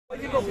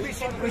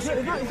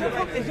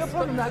Is your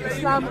problem that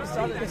Islam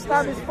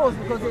is false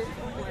because it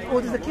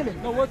orders the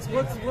killing? No, what's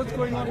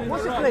going on in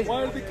Iran?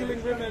 Why are they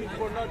killing women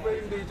for not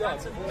wearing the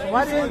hijab?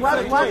 Why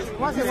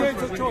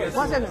it's a choice.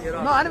 One second.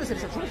 No, I never said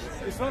it's a choice.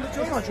 It's not a choice.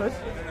 It's not a choice.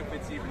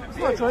 It's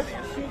not a choice.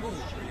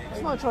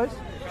 It's not a choice.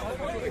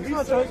 It's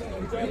not a choice.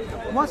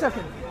 1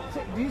 second. So,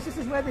 do you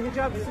sisters wear the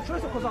hijab? It's a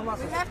choice because Allah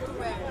says? You have to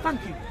wear it.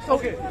 Thank you. So,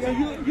 okay, so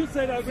you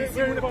said I wear it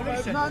from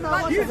my...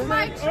 No, it's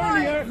my choice.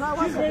 Earlier,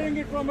 she's wearing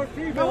it from her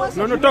free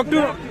will. No, talk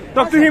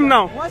to him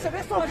now. 1 second,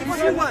 let's talk to him.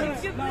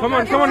 Come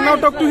on, now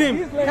talk to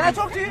him. Can I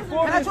talk to you?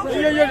 Can I talk to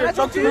you? Yeah,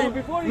 talk to him.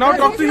 Now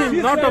talk to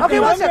him. Okay,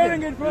 1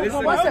 second.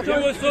 1 second.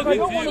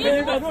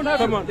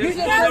 Come on.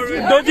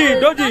 Doji,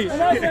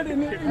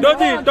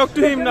 talk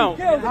to him now.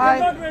 I'm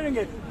not wearing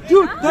it.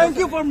 Dude, thank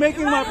you for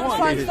making my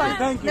point. Fine.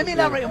 Thank you. Let me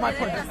elaborate on my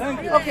point.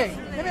 Thank you. Okay,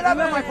 let me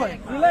elaborate on my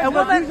point. A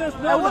woman,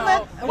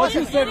 what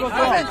you said was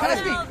wrong. Can I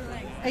speak?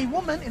 A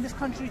woman in this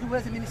country who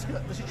wears a mini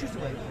skirt, does she choose to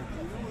wear it?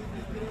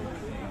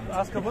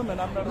 Ask a woman,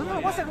 I'm not... No,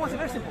 1 second,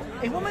 very simple.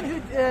 A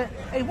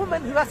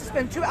woman who has to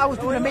spend 2 hours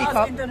doing her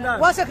makeup...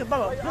 1 second,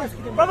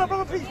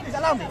 brother, please,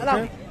 allow me.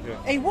 Yeah.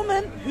 A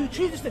woman who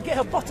chooses to get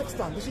her buttocks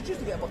done, does she choose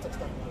to get her buttocks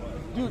done?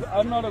 Dude,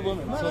 I'm not a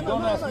woman, so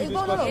don't ask me this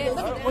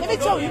question.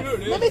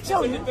 Let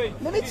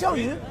me tell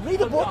you, read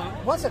the book.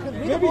 1 second,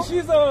 read the book.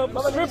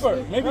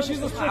 Maybe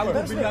she's a stripper.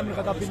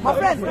 My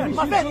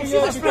friend, if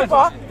she's a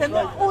stripper, then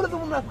all of the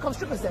women have become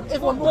strippers then.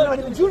 Everyone will know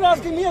anything. You're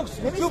asking me a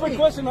stupid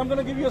question, I'm going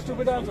to give you a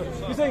stupid answer.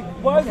 You're saying,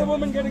 why is the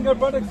woman getting her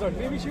buttocks done?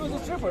 Maybe she was a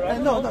stripper.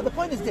 No, the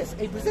point is this.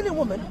 A Brazilian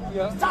woman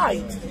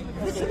died,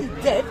 literally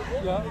dead,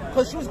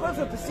 because she was going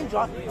through a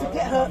procedure to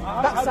get her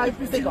backside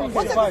bigger.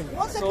 1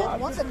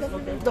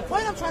 second. The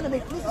point I'm trying to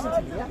make, please listen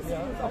to me,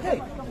 yeah?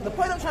 Okay, the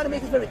point I'm trying to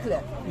make is very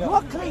clear. You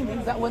are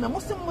claiming that when a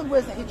Muslim woman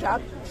wears a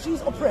hijab,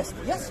 she's oppressed,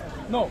 yes?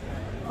 No.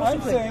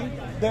 I'm saying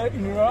that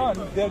in Iran,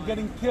 they're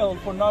getting killed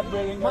for not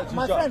wearing a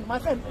hijab. My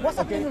friend, what's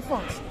happening in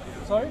France?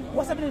 Sorry?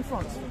 What's happening in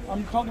France?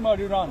 I'm talking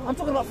about Iran. I'm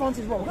talking about France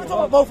as well. We're going to talk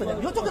about both of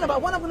them. You're talking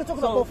about one, I'm going to talk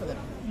about both of them.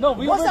 No,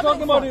 we were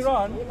talking about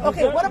Iran.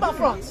 Okay, what about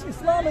France?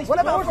 Islam is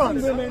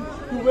forcing women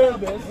to wear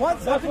this.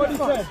 That's what he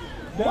said.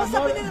 What's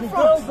happening in France? The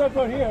girls that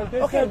were here,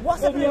 they said,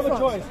 what's happening we have a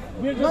choice.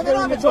 No, they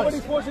don't have a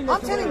choice.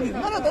 I'm telling you,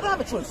 no, they don't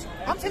have a choice.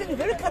 I'm telling you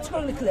very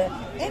categorically clear.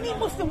 Any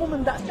Muslim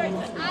woman that...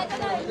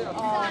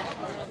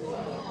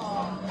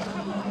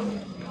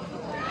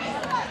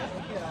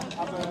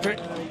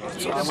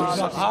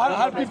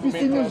 Harbi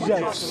pisiniz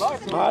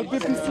Harbi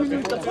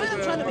pisiniz. The point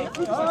I'm trying to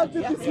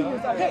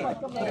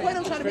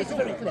make is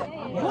very clear.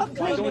 You are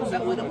claiming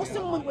that when a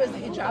Muslim woman wears the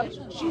hijab,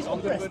 she's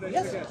oppressed,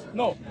 yes?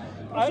 No.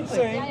 I'm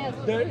saying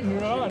that in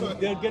Iran,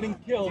 they're getting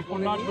killed for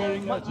not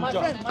wearing a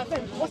hijab. My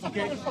friend, what's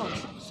happening in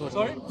France?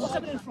 Sorry? What's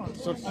happening in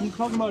France? I'm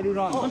talking about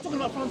Iran. I'm talking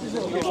about France as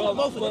well. You're talking about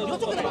both of them. You're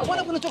talking about one,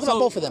 I'm going to talk about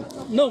both of them.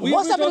 No, we're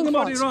talking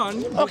about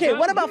France? Iran. Okay,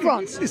 what about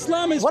France?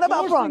 Islam is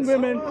forcing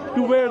women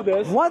to wear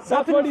this. What's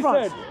happening in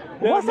France?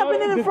 What's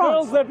happening in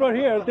France? The girls that were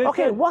here, they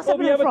said, what's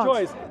happening in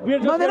France? We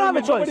have a choice. No, they don't have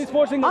a choice.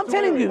 I'm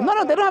telling you,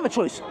 no, they don't have a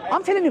choice.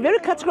 I'm telling you very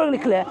categorically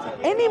clear.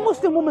 Any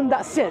Muslim woman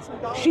that says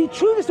she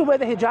chooses to wear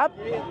the hijab,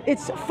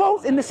 it's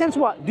false in the sense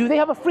what? Do they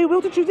have a free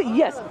will to choose it?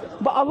 Yes.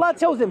 But Allah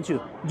tells them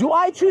to. Do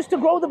I choose to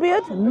grow the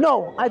beard?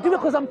 No. I do it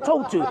because I'm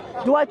told to.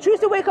 Do I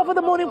choose to wake up for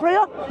the morning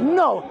prayer?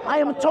 No. I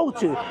am told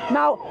to.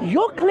 Now,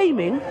 you're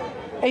claiming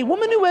a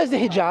woman who wears the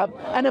hijab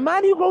and a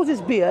man who grows his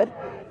beard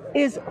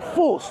is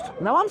forced.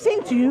 Now I'm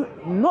saying to you,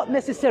 not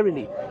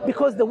necessarily,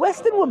 because the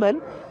Western women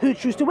who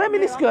choose to wear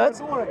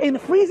miniskirts in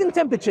freezing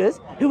temperatures,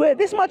 who wear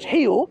this much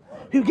heel,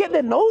 who get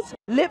their nose,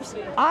 lips,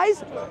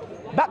 eyes,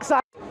 backside,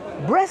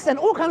 breasts and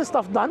all kind of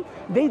stuff done,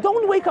 they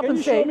don't wake up and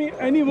say... Can you show me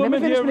any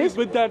woman here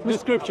with that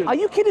description? Are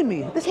you kidding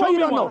me? This is why you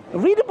don't know.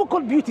 Read a book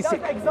called Beauty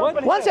Sick.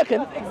 What? One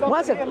second.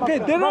 Okay,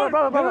 there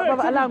are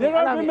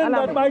women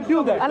that might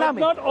do that. Allow me.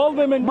 Not all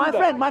women do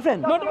that. My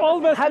friend. Not all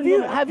Western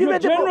women. Have you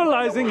read the book?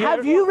 Generalizing here.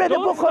 Have you read the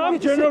book called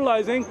Beauty Sick?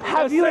 Generalizing.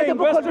 Have you read the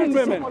book called Beauty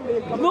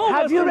Sick? No,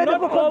 have you read the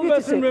book called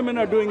Beauty Sick? Women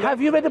are doing that. Have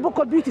you read the book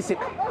called Beauty Sick?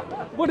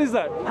 What is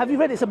that? Have you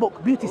read it? It's a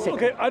book, Beauty Sick.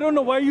 Okay, I don't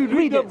know why you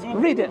read it.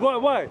 Read it.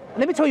 Why?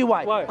 Let me tell you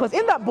why. Because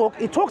in that book,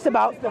 it talks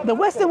about the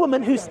Western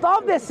women who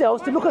starve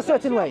themselves to look a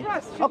certain way.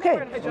 Okay,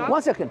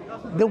 1 second.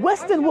 The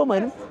Western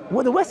woman,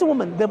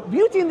 the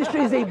beauty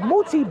industry is a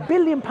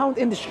multi-billion-pound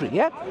industry,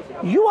 yeah?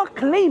 You are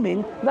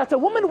claiming that a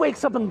woman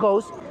wakes up and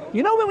goes,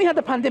 you know when we had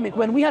the pandemic,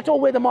 when we had to all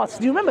wear the masks,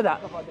 do you remember that?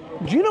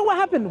 Do you know what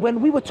happened when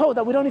we were told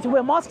that we don't need to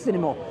wear masks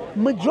anymore?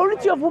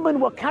 Majority of women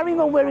were carrying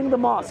on wearing the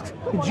masks.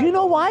 Do you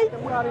know why?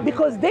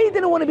 Because they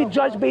didn't want to be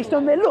judged based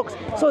on their looks.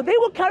 So they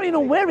were carrying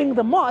on wearing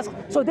the mask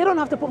so they don't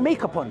have to put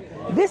makeup on.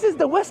 This is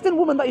the Western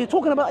woman that you're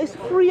talking about is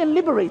free and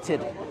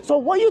liberated. So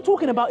what you're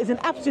talking about is an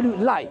absolute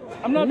lie.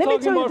 I'm not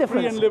talking about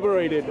free and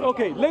liberated.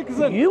 Okay,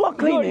 listen. You are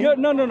claiming...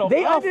 No.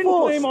 They are I didn't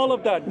forced. claim all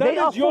of that. That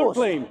is your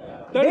claim.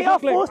 They are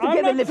forced to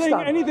get their lips done. I'm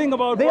not saying anything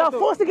about. They are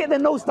forced to get their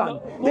nose done.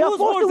 They are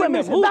forced to wear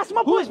miniskirts. That's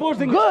my point.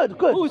 Good,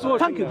 good.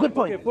 Thank you. Good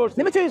point. Let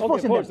me tell you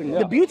who's forcing them.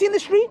 The beauty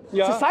industry,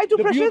 societal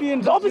pressures,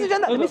 the opposite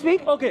gender. Let me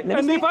speak. Okay.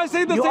 And if I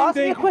say the same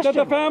thing, that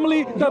the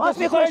family, that the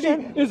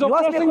society is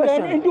oppressing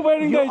them into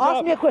wearing a hijab.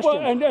 Ask me a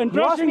question. And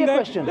pressuring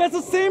them. That's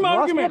the same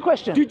argument.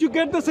 Did you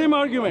get the same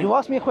argument? You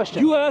asked me a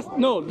question. You asked,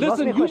 no,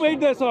 listen, you made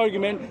this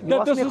argument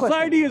that the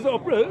society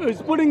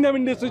is putting them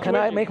in this situation. Can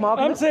I make my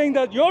argument? I'm saying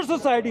that your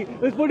society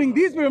is putting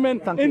these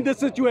women in this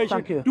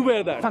situation to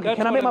wear that.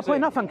 Can I make my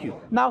point now? Thank you.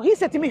 Now, he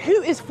said to me,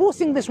 who is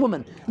forcing this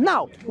woman?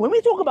 Now, when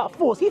we talk about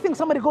force, he thinks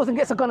somebody goes and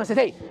gets a gun and says,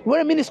 hey,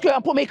 wear a miniskirt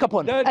and put makeup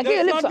on. And get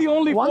your lips up. That's not the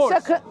only force.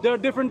 1 second. There are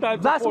different types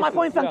of forces. That's my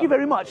point. Thank you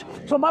very much.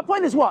 So my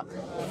point is what?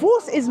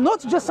 Force is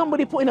not just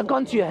somebody putting a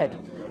gun to your head.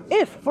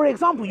 If, for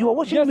example, you are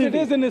watching a movie... Yes,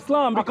 it is in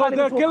Islam, because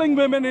they're killing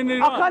women in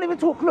Iran. I can't even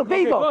talk. Look, there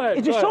you go.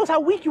 It just shows how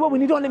weak you are when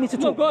you don't let me to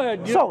talk. No, go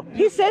ahead. So,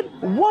 he said,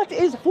 what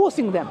is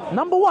forcing them?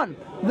 Number one,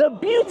 the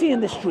beauty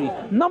industry.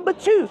 Number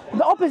two,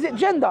 the opposite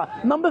gender.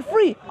 Number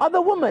three, other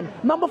women.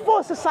 Number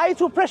four,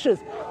 societal pressures.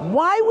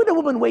 Why would a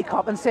woman wake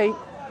up and say,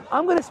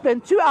 I'm going to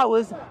spend 2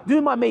 hours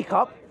doing my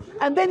makeup,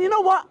 and then, you know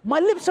what, my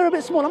lips are a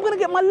bit small, I'm going to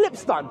get my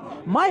lips done.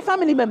 My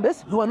family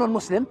members, who are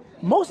non-Muslim,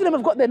 most of them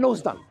have got their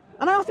nose done.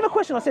 And I asked him a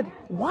question. I said,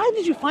 why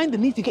did you find the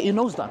need to get your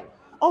nose done?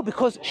 Oh,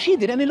 because she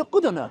did and it looked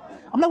good on her.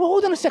 I'm like, well,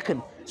 hold on a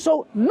second.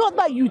 So not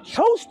that you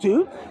chose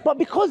to, but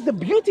because the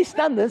beauty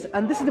standards,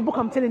 and this is the book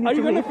I'm telling you to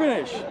read. Are you going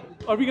to finish?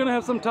 Are we going to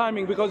have some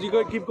timing? Because you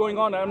got to keep going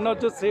on. I'm not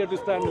just here to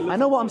stand and listen. I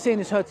know what I'm saying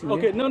is hurting you.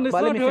 Okay, no, it's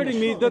not hurting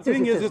me. The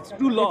thing is, it's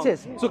too long. It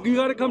is. So you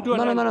got to come to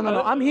an end.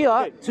 No. I'm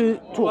here to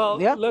talk.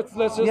 Well, yeah? Let's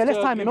just... let's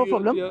time it. No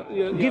problem.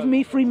 Give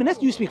me 3 minutes.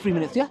 You speak 3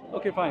 minutes, yeah?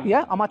 Okay, fine.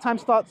 Yeah? And my time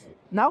starts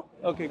now?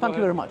 Okay, Thank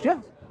you very much, yeah?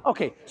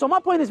 Okay, so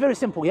my point is very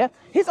simple, yeah?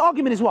 His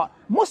argument is what?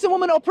 Muslim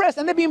women are oppressed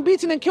and they're being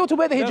beaten and killed to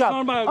wear the hijab. That's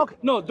not my... Okay.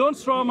 No, don't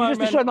straw my... You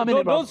just destroyed my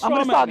minute, bro. I'm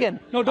going to start again.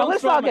 No, don't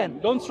start again.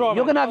 Don't straw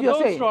You're going to have your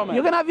say. You're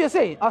going to have your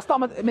say. I'll start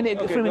my minute,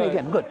 3 minutes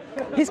again. Good.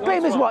 His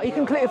claim is what? He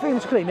can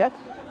finish claim, yeah?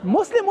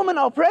 Muslim women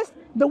are oppressed,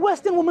 the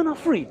Western women are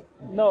free.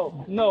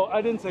 No,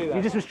 I didn't say that.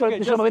 You just destroyed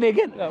my minute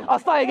again? No. I'll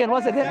start again,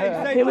 1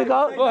 second. Here we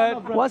go. Go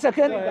ahead. 1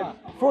 second.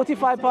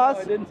 45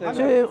 past,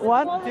 2,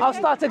 1. I'll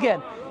start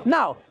again.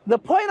 Now, the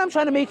point I'm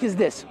trying to make is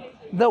this.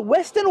 The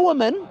Western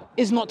woman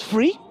is not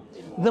free.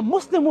 The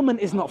Muslim woman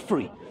is not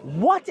free.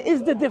 What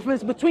is the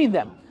difference between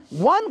them?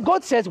 One,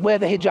 God says, wear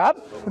the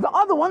hijab. The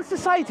other one,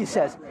 society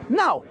says.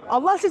 Now,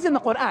 Allah says in the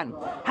Quran,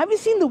 have you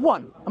seen the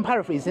one, I'm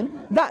paraphrasing,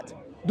 that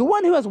the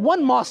one who has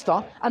one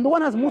master and the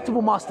one has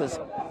multiple masters.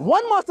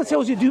 One master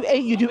tells you do A,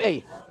 you do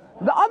A.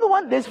 The other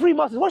one, there's 3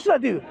 masters. What should I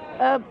do?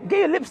 Get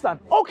your lips done.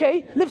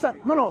 Okay, lips done.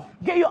 No.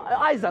 Get your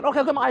eyes done. Okay,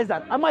 I've got my eyes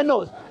done. And my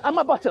nose. And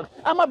my buttock.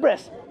 And my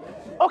breast.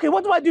 Okay,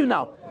 what do I do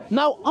now?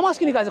 Now, I'm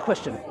asking you guys a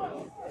question.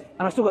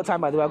 And I've still got time,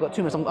 by the way. I've got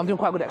 2 minutes. I'm doing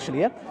quite good, actually,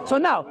 yeah? So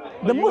now,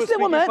 the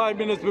Muslim woman... 5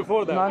 minutes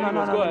before that.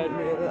 No. Go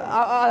ahead.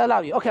 I'll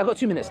allow you. Okay, I've got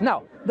 2 minutes.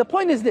 Now, the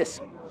point is this.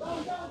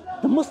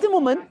 The Muslim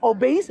woman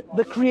obeys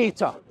the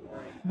Creator.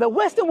 The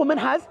Western woman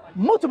has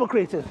multiple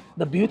creators.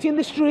 The beauty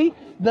industry,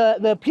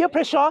 the peer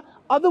pressure,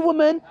 other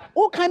women,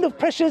 all kind of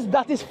pressures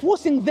that is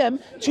forcing them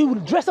to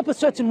dress up a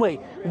certain way.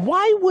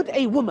 Why would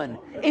a woman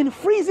in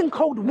freezing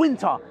cold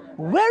winter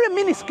wear a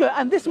miniskirt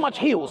and this much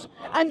heels?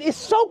 And it's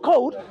so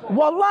cold,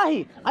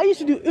 wallahi, I used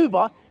to do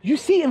Uber, you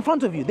see in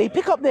front of you, they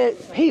pick up their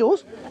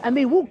heels and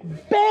they walk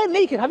bare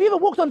naked. Have you ever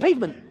walked on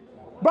pavement?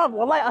 Bruv,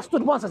 wallahi, I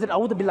stood once, I said,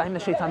 A'udhu billahi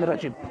minash shaitanir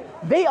rajim.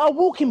 They are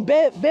walking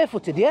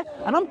barefooted, yeah?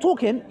 And I'm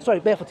talking,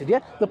 barefooted, yeah?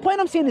 The point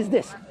I'm saying is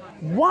this.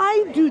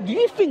 Why do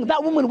you think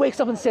that woman wakes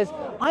up and says,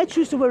 I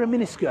choose to wear a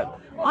miniskirt.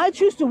 I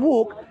choose to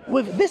walk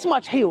with this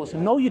much heels?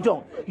 No, you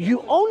don't.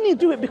 You only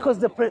do it because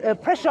the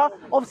pressure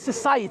of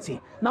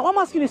society. Now, I'm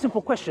asking you a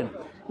simple question.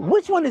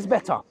 Which one is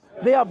better?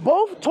 They are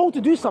both told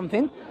to do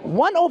something.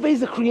 One obeys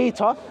the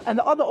Creator and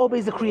the other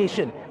obeys the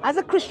creation. As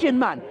a Christian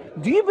man,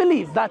 do you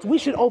believe that we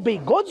should obey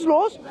God's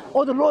laws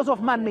or the laws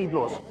of man-made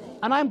laws?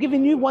 And I'm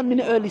giving you 1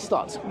 minute early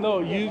start. No,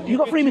 you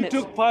got 3 minutes.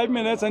 You took 5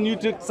 minutes and you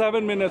took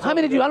 7 minutes. How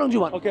long do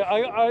you want? Okay,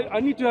 I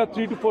need to have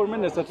 3 to 4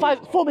 minutes.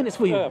 4 minutes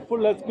for you. Yeah,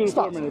 let's do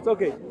 4 minutes.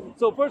 Okay.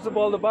 So first of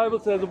all, the Bible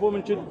says a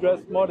woman should dress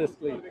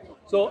modestly.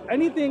 So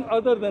anything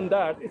other than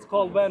that, it's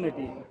called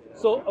vanity.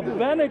 So a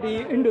vanity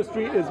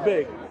industry is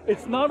big.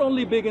 It's not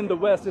only big in the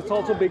West, it's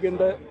also big in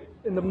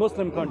the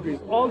Muslim countries.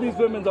 All these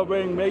women are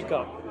wearing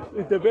makeup.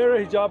 If they wear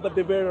a hijab, but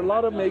they wear a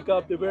lot of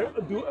makeup, they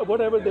do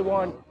whatever they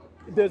want.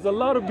 There's a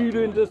lot of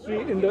beauty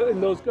industry in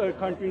those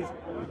countries.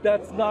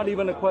 That's not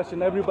even a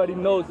question. Everybody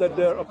knows that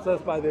they're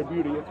obsessed by their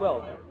beauty as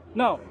well.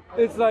 Now,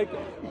 it's like,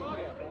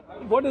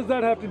 what does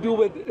that have to do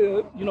with,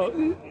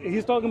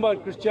 he's talking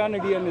about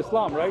Christianity and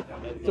Islam, right?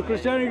 So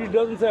Christianity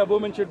doesn't say a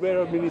woman should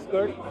wear a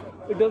miniskirt.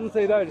 It doesn't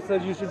say that. It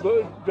says you should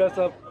dress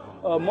up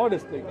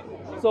modestly.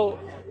 So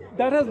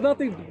that has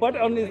nothing, but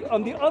on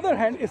the other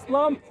hand,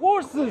 Islam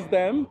forces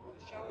them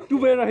to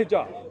wear a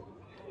hijab.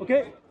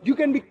 Okay, you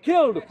can be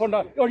killed for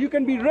not, or you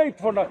can be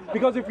raped for not.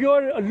 Because if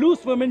you're a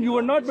loose woman, you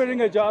are not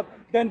wearing a hijab,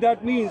 then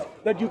that means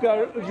that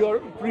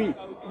you're free.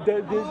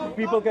 These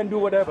people can do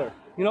whatever.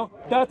 You know,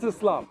 that's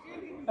Islam.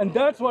 And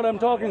that's what I'm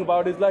talking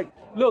about, is like,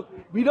 look,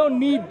 we don't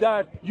need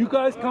that. You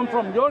guys come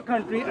from your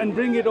country and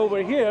bring it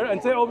over here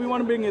and say, oh, we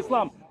want to bring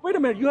Islam. Wait a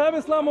minute, you have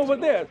Islam over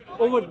there.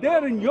 Over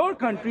there in your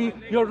country,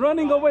 you're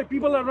running away.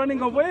 People are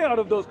running away out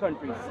of those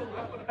countries.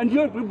 And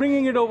you're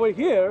bringing it over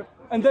here,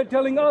 and they're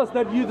telling us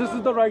that this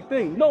is the right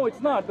thing. No,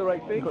 it's not the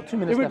right thing.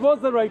 If it was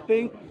the right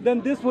thing,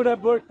 then this would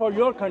have worked for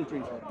your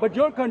countries. But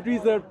your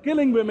countries are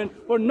killing women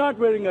for not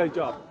wearing a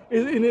hijab.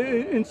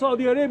 In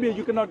Saudi Arabia,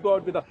 you cannot go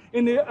out without.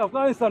 In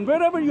Afghanistan,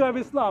 wherever you have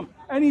Islam,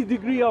 any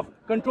degree of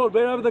control,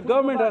 wherever the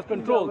government has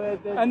control,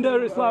 and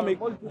they're Islamic,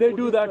 they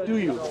do that to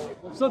you.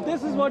 So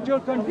this is what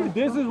your country,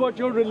 this is what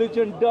your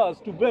religion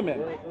does to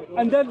women.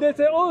 And then they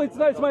say, oh, it's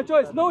my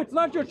choice. No, it's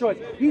not your choice.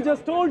 He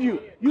just told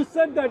you. You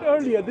said that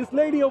earlier. This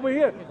lady over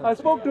here, I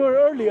spoke to her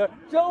earlier.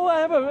 She said, oh, I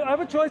have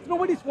a choice.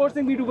 Nobody's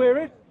forcing me to wear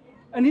it.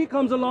 And he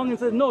comes along and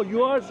says, no,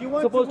 you are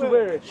supposed to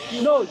wear it.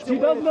 No, she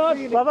does not.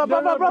 Brother,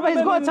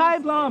 he's got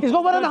time. He's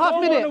got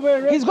 1.5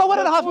 minutes. He's got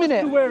 1.5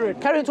 minutes.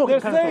 Carry on talking. They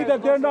say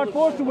that they're not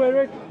forced to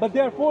wear it, but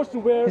they're forced to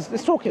wear.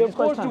 He's talking. They're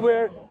forced to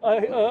wear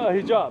a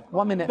hijab.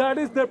 1 minute. That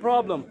is their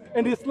problem.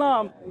 In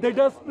Islam, they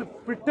just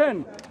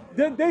pretend.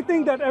 They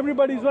think that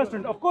everybody's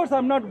Western. Of course,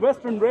 I'm not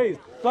Western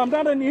raised, so I'm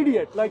not an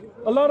idiot. Like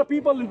a lot of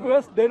people in the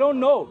West, they don't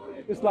know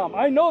Islam.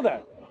 I know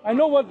that. I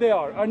know what they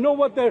are. I know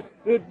what their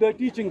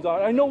teachings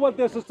are. I know what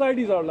their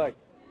societies are like.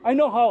 I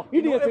know how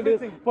hideous it is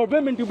for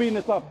women to be in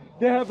Islam.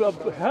 They have a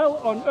hell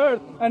on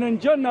earth, and in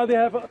Jannah they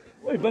have,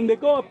 when they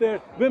go up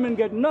there, women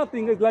get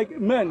nothing. It's like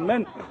men.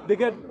 Men, they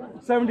get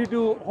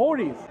 72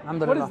 horis.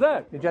 What is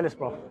that? You're jealous,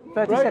 bro.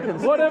 30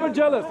 seconds. Whatever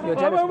jealous. You're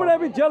jealous, Why would I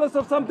be jealous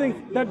of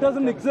something that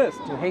doesn't exist?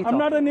 I'm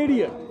not an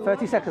idiot.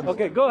 30 seconds.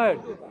 Okay, go ahead.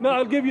 No,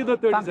 I'll give you the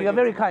 30 seconds. You're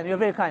very kind. You're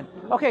very kind.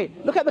 Okay,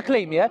 look at the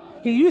claim, yeah?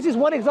 He uses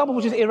one example,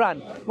 which is Iran.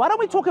 Why don't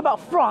we talk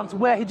about France,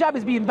 where hijab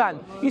is being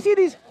banned? You see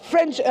these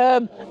French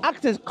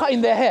actors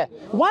cutting their hair.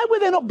 Why were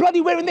they not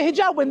bloody wearing the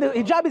hijab when the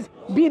hijab is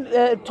being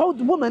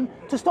told women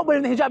to stop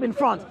wearing the hijab in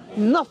France?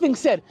 Nothing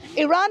said.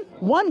 Iran,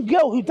 one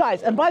girl who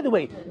dies. And by the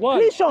way,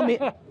 please show me.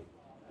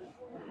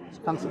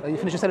 Thanks. You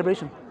finished your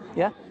celebration?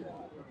 Yeah?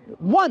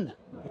 One,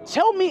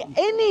 tell me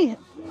any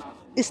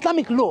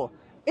Islamic law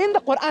in the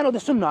Quran or the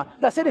Sunnah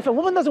that said if a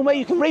woman doesn't wear,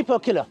 you can rape her or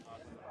kill her.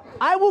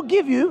 I will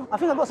give you, I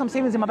think I've got some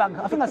savings in my bank.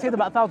 I think I saved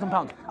about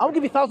 £1,000. I will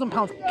give you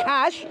 £1,000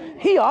 cash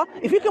here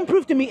if you can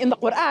prove to me in the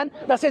Quran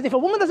that says if a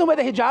woman doesn't wear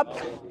the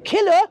hijab,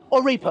 kill her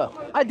or rape her.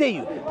 I dare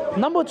you.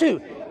 Number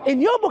two,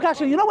 in your book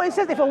actually, you know what it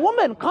says? If a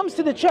woman comes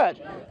to the church,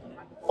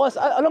 or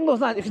along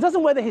those lines, if she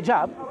doesn't wear the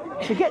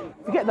hijab,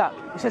 forget that.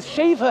 It says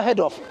shave her head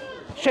off.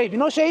 Shave, you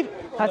know shave?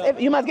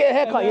 You must get a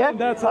haircut, yeah?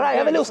 All right,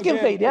 have a little skin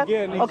fade, yeah?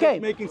 Okay,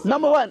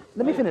 number one,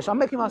 let me finish. I'm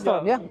making my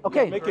stuff, yeah?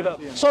 Okay. Make it up.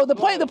 So the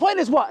point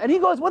is what? And he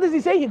goes, what does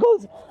he say? He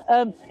goes,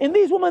 in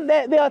these women,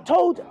 they are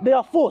told, they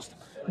are forced.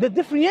 The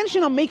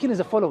differentiation I'm making is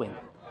the following.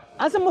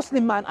 As a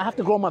Muslim man, I have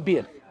to grow my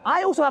beard.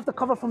 I also have to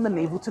cover from the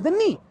navel to the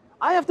knee.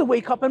 I have to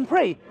wake up and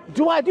pray.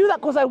 Do I do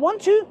that because I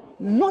want to?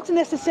 Not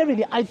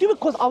necessarily. I do it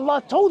because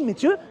Allah told me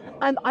to,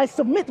 and I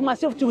submit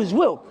myself to His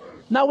will.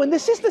 Now, when the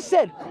sister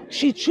said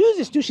she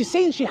chooses to, she's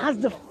saying she has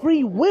the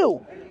free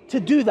will to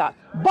do that.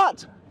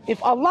 But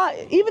if Allah,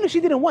 even if she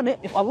didn't want it,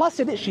 if Allah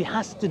said it, she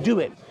has to do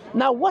it.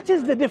 Now, what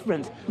is the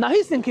difference? Now,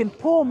 he's thinking,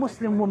 poor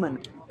Muslim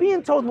woman,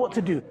 being told what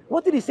to do.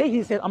 What did he say?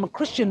 He said, I'm a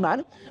Christian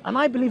man, and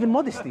I believe in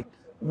modesty.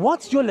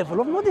 What's your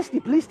level of modesty?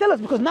 Please tell us,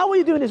 because now what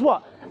you're doing is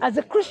what? As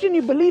a Christian,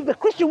 you believe the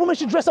Christian woman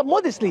should dress up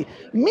modestly,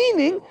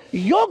 meaning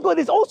your God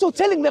is also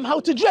telling them how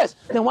to dress.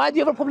 Then why do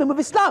you have a problem with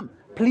Islam?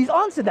 Please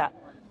answer that.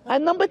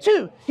 And number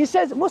two, he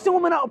says, Muslim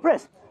women are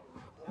oppressed.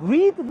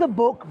 Read the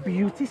book,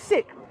 Beauty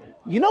Sick.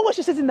 You know what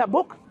she says in that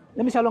book?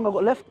 Let me see how long I've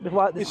got left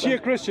before this. Is she a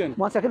Christian?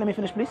 1 second, let me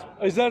finish, please.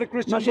 Is that a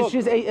Christian book? No,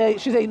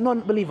 she's a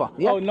non-believer.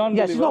 Yeah? Oh, non-believer.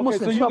 Yeah, she's not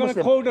Muslim. Okay, so you're going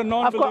to quote a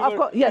non-believer I've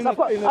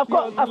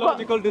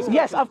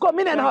got a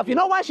minute and a half. You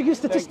know why? She gives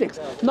statistics.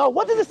 Now,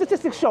 what does the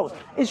statistics show?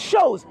 It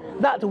shows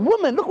that the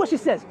woman, look what she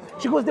says.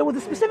 She goes, there was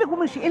a specific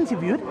woman she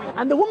interviewed,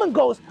 and the woman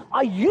goes,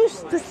 I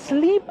used to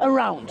sleep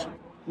around.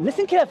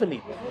 Listen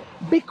carefully.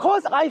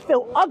 Because I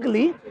felt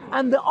ugly,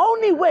 and the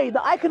only way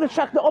that I can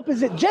attract the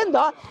opposite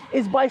gender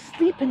is by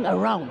sleeping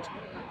around.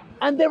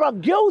 And there are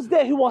girls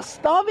there who are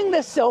starving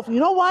themselves, you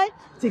know why?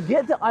 To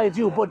get the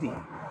ideal body.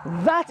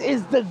 That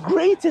is the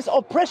greatest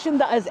oppression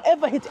that has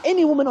ever hit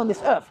any woman on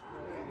this earth.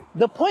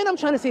 The point I'm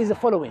trying to say is the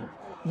following.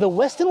 The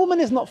Western woman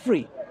is not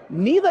free.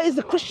 Neither is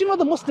the Christian or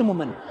the Muslim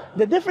woman.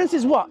 The difference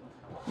is what?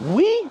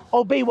 We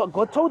obey what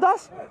God told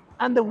us,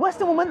 and the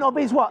Western woman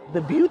obeys what?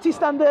 The beauty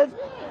standards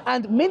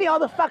and many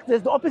other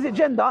factors, the opposite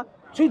gender,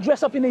 to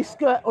dress up in a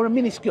skirt or a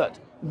mini skirt.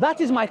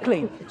 That is my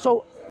claim.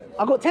 So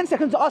I've got 10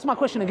 seconds to ask my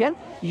question again.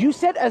 You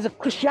said, as a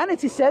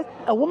Christianity says,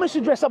 a woman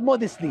should dress up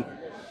modestly.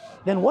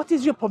 Then what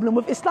is your problem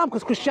with Islam?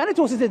 Because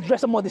Christianity also says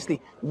dress up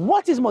modestly.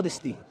 What is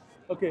modesty?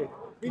 Okay,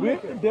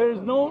 there is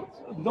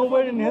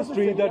nowhere in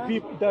history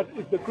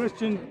that the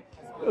Christian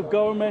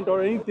government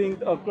or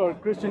anything or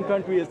Christian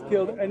country has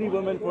killed any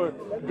woman for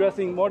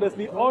dressing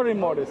modestly or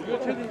immodestly.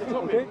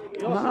 Okay?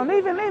 No,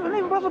 leave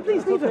him, brother,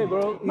 please leave him.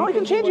 Bro. No, you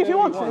can change it if you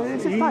want.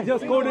 It's He fine.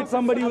 just quoted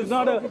somebody who's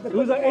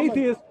an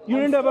atheist. You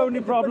didn't have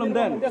any problem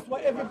then.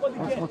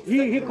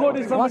 He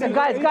quoted somebody.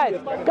 Guys,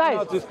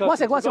 guys,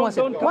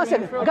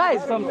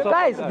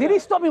 did he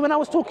stop me when I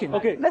was talking?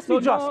 Okay, Let's so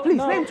be just. now- Please,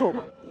 now- let him talk.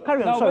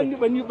 Carry on, Now, sorry.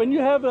 when you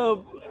have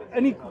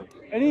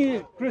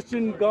any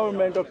Christian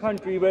government or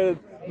country where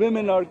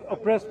women are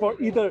oppressed for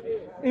either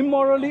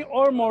immorally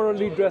or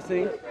morally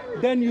dressing,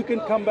 then you can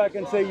come back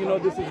and say,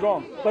 this is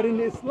wrong. But in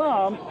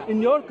Islam,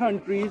 in your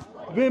countries,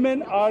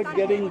 women are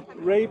getting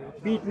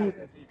raped, beaten,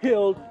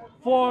 killed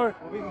for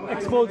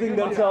exposing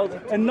themselves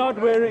and not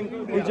wearing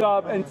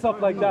hijab and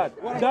stuff like that.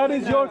 That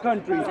is your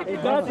country.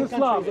 That's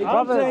Islam.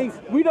 I'm saying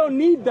we don't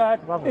need that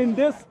in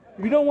this.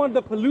 We don't want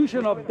the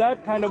pollution of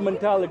that kind of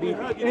mentality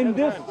in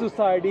this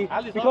society,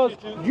 because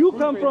you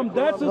come from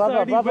that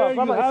society where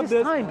you have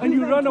this and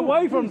you run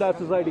away from that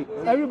society.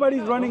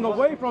 Everybody's running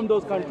away from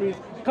those countries,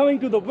 coming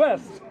to the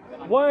West.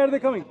 Why are they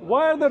coming?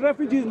 Why are the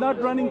refugees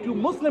not running to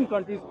Muslim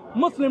countries?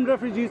 Muslim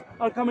refugees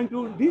are coming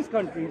to these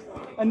countries.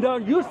 And now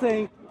you're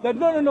saying that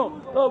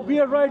no, we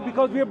are right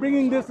because we are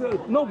bringing this.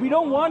 No, we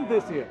don't want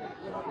this here.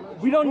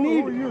 We don't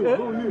need.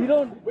 We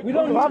don't.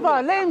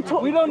 Brother, let him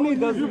talk. We don't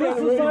need this. This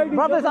society.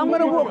 Brothers, I'm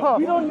gonna walk off.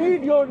 We don't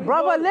need your.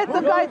 Brother, let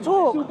the guy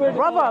talk.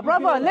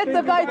 Brother, let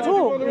the guy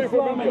talk.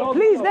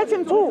 Please let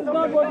him talk. It's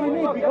not what we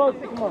need, because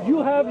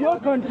you have your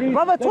country.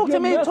 Brother, that talk you to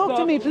have me, messed talk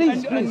to up, me,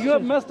 please, and please. you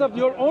have messed up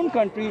your own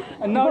country,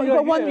 and now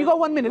You got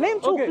 1 minute. Let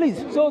him talk, Okay,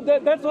 please. so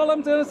that's all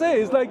I'm trying to say.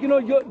 It's like,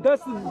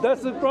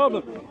 that's the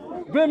problem.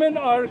 Women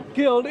are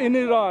killed in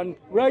Iran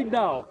right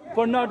now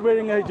for not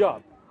wearing a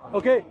hijab.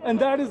 Okay, and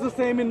that is the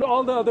same in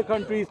all the other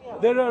countries.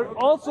 There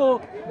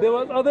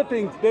were other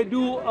things. They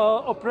do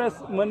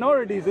oppress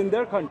minorities in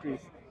their countries.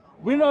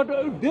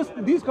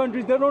 These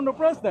countries, they don't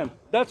oppress them.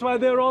 That's why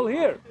they're all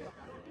here.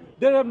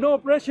 They have no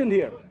oppression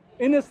here.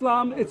 In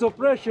Islam, it's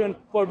oppression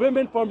for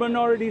women, for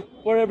minorities,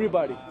 for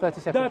everybody.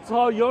 30 seconds. That's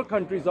how your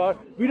countries are.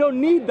 We don't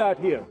need that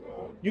here.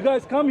 You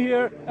guys come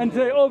here and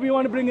say, oh, we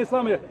want to bring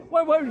Islam here.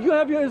 Why you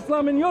have your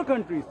Islam in your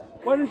countries?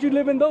 Why don't you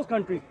live in those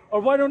countries?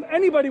 Or why don't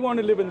anybody want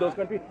to live in those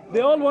countries?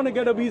 They all want to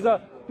get a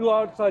visa to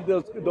outside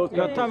those countries.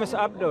 Your time is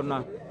up though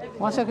now.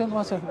 1 second.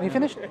 Are you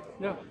finished?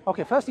 Yeah.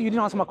 Okay, firstly, you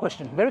didn't answer my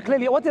question. Very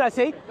clearly, what did I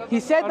say? He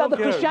said that don't the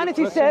care.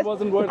 Christianity The question says...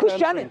 wasn't worth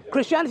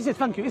Christianity says,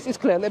 thank you, it's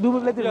clear. Let the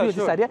viewers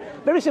sure. decide, yeah?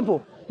 Very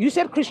simple. You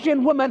said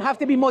Christian women have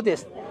to be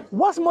modest.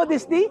 What's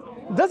modesty?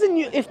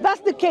 If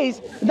that's the case,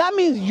 that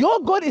means your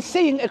God is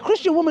saying a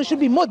Christian woman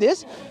should be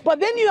modest, but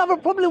then you have a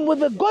problem with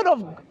the God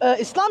of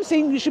Islam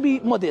saying you should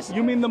be modest.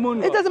 You mean the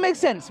moon? It doesn't make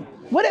sense.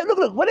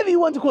 Look, whatever you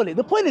want to call it.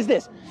 The point is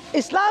this.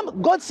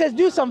 Islam, God says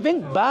do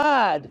something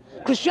bad.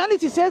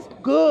 Christianity says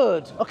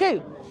good.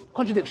 Okay,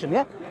 contradiction,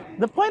 yeah?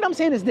 The point I'm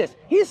saying is this.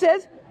 He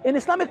says in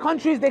Islamic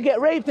countries they get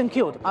raped and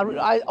killed.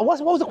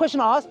 What was the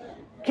question I asked?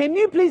 Can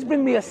you please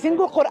bring me a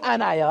single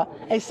Quran ayah,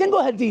 a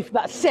single hadith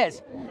that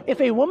says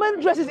if a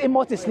woman dresses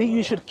immodestly,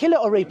 you should kill her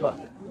or rape her?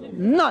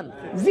 None.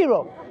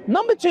 Zero.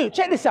 Number two,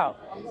 check this out.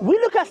 We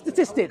look at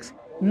statistics.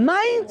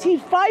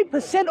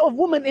 95% of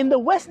women in the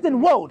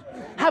Western world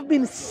have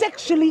been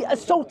sexually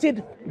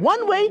assaulted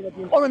one way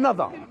or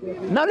another.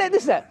 Now let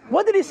this out.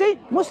 What did he say?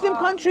 Muslim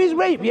countries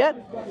rape, yeah?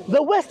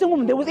 The Western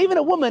woman, there was even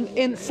a woman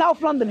in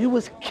South London who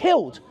was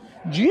killed.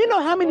 Do you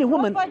know how many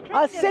women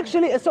are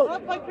sexually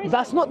assaulted?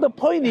 That's not the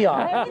point here.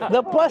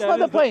 That's not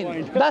the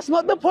point. That's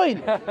not the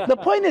point. The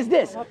point is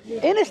this.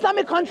 In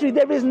Islamic country,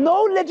 there is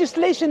no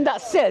legislation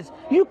that says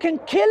you can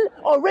kill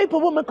or rape a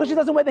woman because she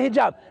doesn't wear the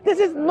hijab. This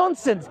is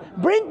nonsense.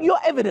 Bring your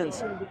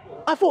evidence.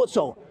 I thought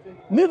so.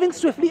 Moving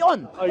swiftly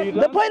on.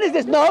 The point is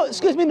this. No,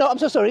 excuse me, no, I'm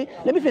so sorry.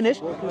 Let me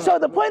finish. So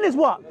the point is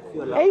what?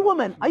 A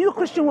woman, are you a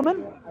Christian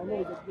woman?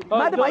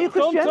 Madam, are you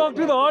Christian? Don't talk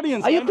to the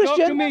audience. Are you Christian?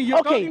 Talk to me. You're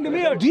okay. talking to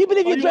me. Do you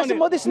believe you dress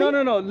modestly?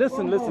 No.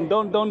 Listen.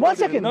 Don't. 1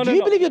 second. Do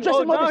you believe you're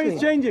dressing modestly? Now he's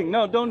changing.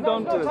 No, don't.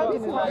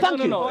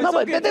 Thank you. No,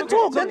 but then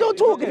talk. Then don't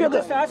talk. If you're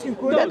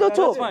good. Then don't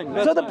talk.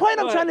 So the point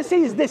I'm trying to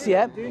say is this,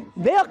 yeah?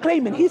 They are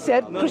claiming, he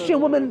said,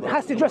 Christian woman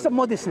has to dress up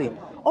modestly.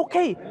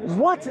 Okay,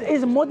 what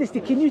is modesty?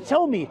 Can you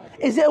tell me?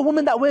 Is it a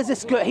woman that wears a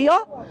skirt here?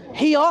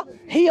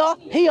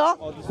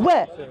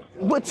 Where?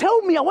 Well,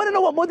 tell me, I want to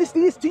know what modesty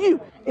is to you.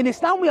 In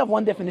Islam, we have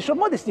one definition of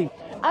modesty.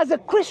 As a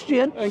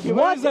Christian,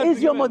 what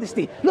is your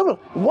modesty?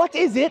 Look, what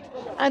is it?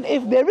 And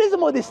if there is a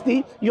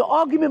modesty, your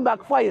argument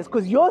backfires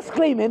because you're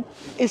claiming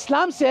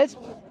Islam says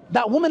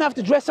that women have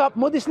to dress up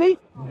modestly.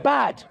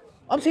 Bad.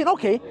 I'm saying,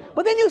 okay,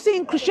 but then you're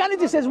saying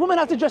Christianity says women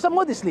have to dress up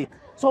modestly.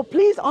 So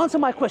please answer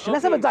my question.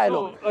 Let's have a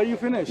dialogue. So are you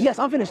finished? Yes,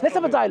 I'm finished. Let's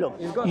have a dialogue.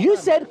 You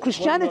said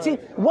Christianity,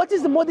 what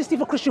is the modesty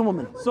for Christian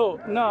women? So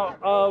now,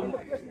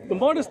 the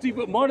modesty,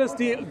 God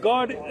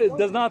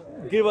does not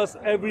give us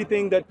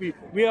everything that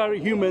we are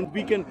humans.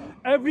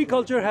 Every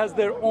culture has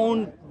their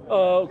own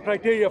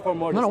criteria for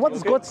modesty. No, what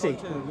does God say?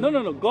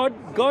 No.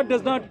 God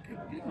does not,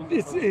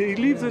 he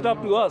leaves it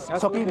up to us.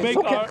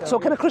 So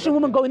can a Christian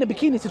woman go in a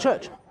bikini to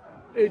church?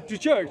 To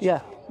church?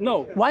 Yeah.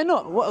 No. Why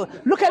not?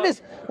 Look at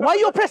this. Why are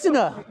you oppressing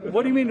her?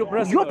 What do you mean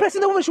oppressing You're her?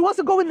 oppressing the woman. She wants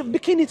to go in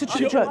bikini to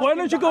church. Why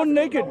don't you go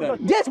naked then?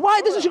 Yes,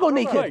 why doesn't she go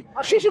naked? Right.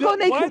 She should go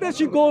naked. Why does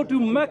she go to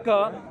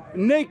Mecca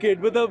naked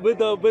with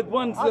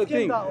one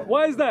thing?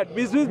 Why is that?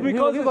 Because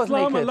Who goes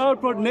Islam naked? allowed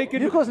for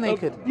naked. Who goes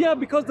naked? Yeah,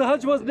 because the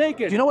Hajj was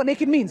naked. Do you know what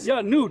naked means?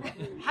 Yeah, nude.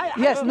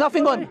 Yes,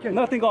 nothing on.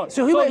 Nothing on.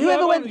 So who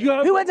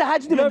went to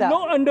Hajj doing you have that?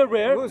 no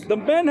underwear. The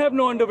men have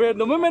no underwear.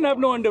 The women have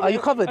no underwear. Are you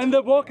covered? And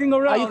they're walking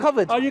around. Are you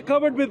covered? Are you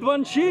covered with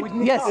one sheet?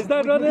 Yes. Is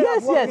that right?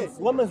 Yes, yes.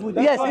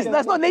 Yes,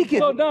 that's not naked.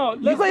 So now,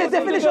 you got your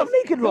definition of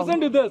naked wrong.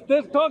 Listen to this.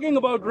 They're talking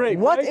about rape.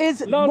 What right?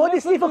 is Now,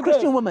 modesty listen for to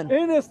Christian this. women?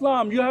 In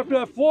Islam, you have to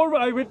have 4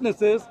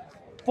 eyewitnesses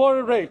for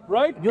a rape,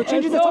 right? You're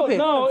changing the topic.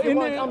 Now,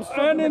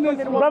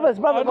 brothers,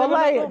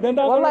 wallahi,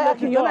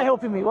 Aki, you're not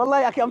helping me.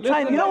 Wallahi, Aki, I'm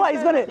trying. You know what?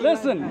 He's gonna.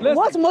 Listen.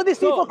 What's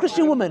modesty for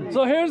Christian women?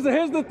 So here's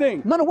the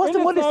thing. No, what's the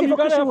modesty for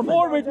Christian women?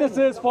 You gotta have 4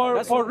 witnesses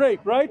for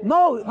rape, right?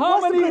 No.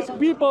 How many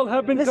people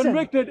have been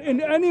convicted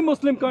in any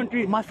Muslim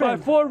country by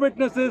 4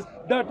 witnesses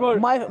that were?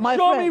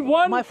 Show me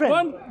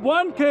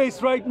one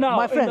case right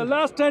now in the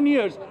last 10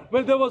 years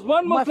where there was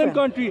one Muslim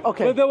country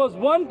where there was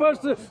one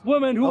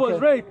woman who was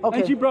raped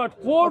and she brought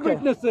 4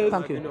 witnesses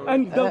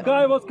and the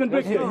guy was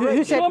convicted.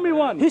 Who said, Show me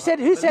one. Who said?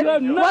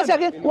 One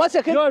second.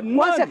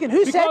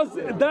 Who said?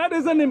 Because that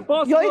is an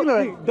impossible You're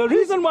ignorant. thing. The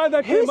reason why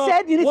that came Who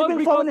said you need to was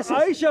bring 4 because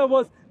witnesses? Aisha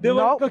was, they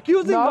were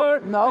accusing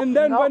her, and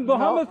then when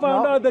Muhammad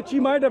found out that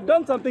she might have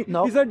done something,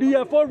 he said, do you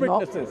have 4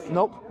 witnesses?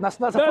 Nope. That's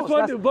not Where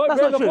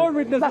the 4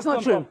 witnesses That's not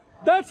come true. from.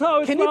 That's how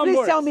Islam Can you please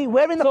works. tell me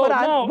where in the Quran?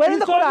 Now, Where in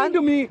the Quran?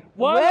 To me,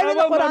 where in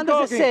the Quran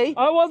does it say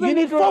you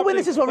need 4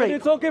 witnesses for rape?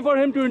 It's okay for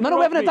him to interrupt. No,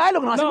 we're having a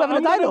dialogue now. We're having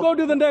a dialogue. I'm going to go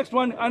to the next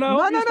one, and I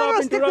hope you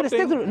stop interrupting.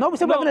 Stick to it. No, we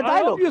said we're having a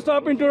dialogue. I hope you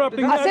stop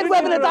interrupting. I said we're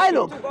having a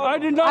dialogue. I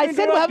did not. I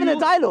said we're having a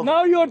dialogue.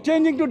 Now you're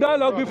changing to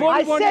dialogue. Before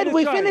I said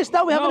we finished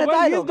that. We're having a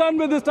dialogue. He's done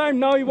with his time.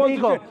 Now he wants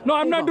to change. No,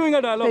 I'm not doing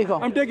a dialogue.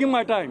 I'm taking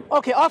my time.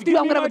 Okay, after you,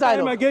 I'm going to have a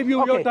dialogue. I gave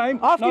you your time.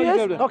 After you,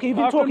 okay, you've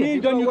been talking. After me,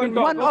 then you can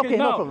talk. Okay,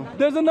 no problem.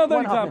 There's another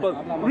example.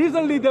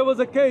 Recently, there was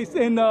a case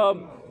in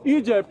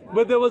Egypt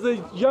where there was a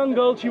young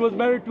girl. She was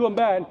married to a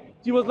man.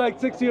 She was like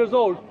 6 years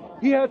old.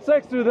 He had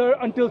sex with her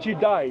until she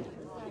died.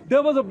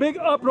 There was a big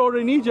uproar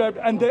in Egypt,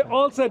 and they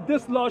all said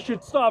this law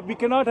should stop. We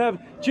cannot have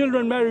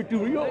children married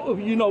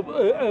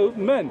to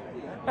men.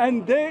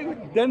 And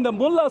then the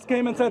mullahs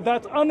came and said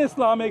that's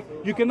un-Islamic.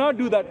 You cannot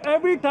do that.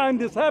 Every time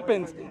this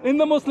happens in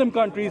the Muslim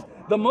countries,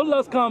 the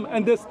mullahs come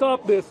and they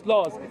stop these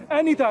laws.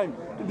 Anytime.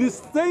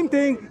 This same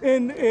thing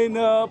in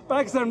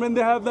Pakistan when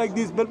they have like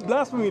these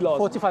blasphemy laws.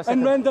 45 seconds.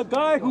 And when the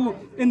guy who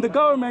in the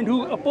government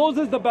who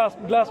opposes the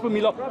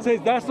blasphemy law says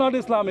that's not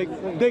Islamic,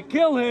 they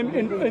kill him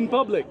in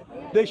public.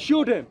 They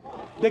shoot him.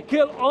 They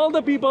kill all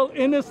the people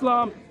in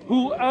Islam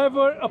who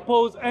ever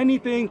oppose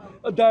anything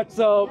that's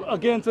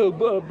against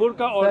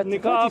burqa or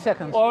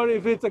niqab, or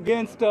if it's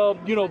against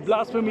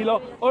blasphemy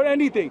law or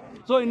anything.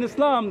 So in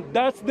Islam,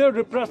 that's their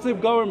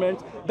repressive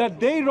governments that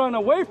they run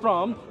away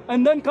from,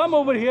 and then come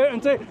over here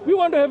and say we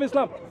want to have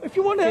Islam. If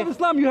you want to have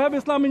Islam, you have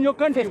Islam in your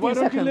country. Why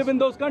don't you live in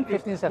those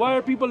countries? Why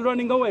are people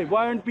running away?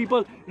 Why aren't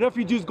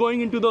refugees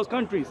going into those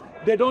countries?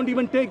 They don't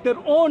even take their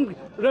own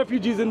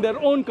refugees in their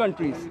own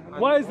countries.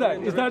 Why is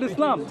that? Is that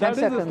Islam? That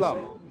is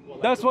Islam.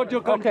 That's what your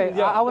country. Okay,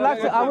 yeah. I would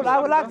like to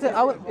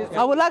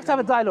have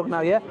a dialogue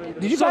now. Yeah.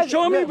 Did you guys?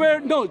 Show me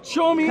where. No,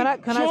 show me.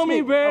 Show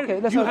me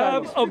where you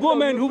have a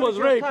woman who was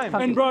raped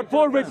and brought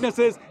 4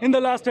 witnesses in the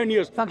last 10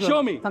 years.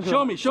 Show me.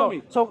 Show me.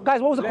 So,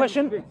 guys, what was the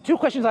question? 2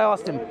 questions I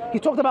asked him. He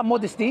talked about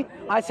modesty.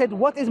 I said,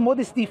 what is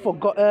modesty for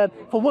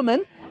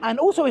women? And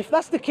also, if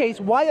that's the case,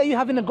 why are you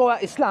having a go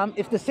at Islam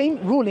if the same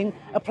ruling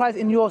applies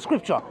in your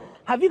scripture?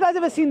 Have you guys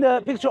ever seen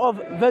the picture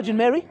of Virgin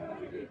Mary?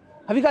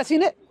 Have you guys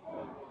seen it?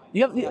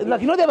 You have,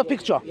 like, they have a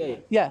picture.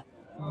 Yeah.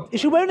 Is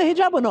she wearing a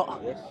hijab or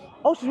not? Yes.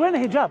 Oh, she's wearing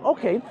a hijab.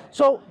 Okay.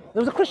 So there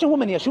was a Christian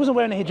woman here. She wasn't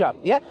wearing a hijab.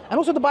 Yeah. And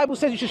also the Bible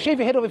says you should shave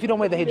your head off if you don't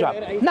wear the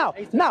hijab. Now.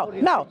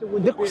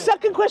 The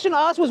second question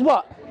I asked was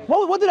what?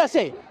 What did I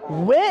say?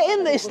 Where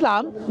in the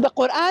Islam, the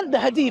Quran, the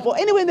Hadith, or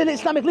anywhere in the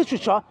Islamic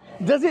literature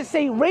does it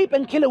say rape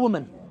and kill a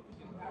woman?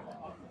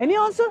 Any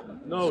answer?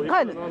 No.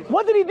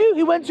 What did he do?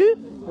 He went to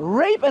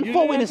rape and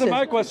 4 witnesses.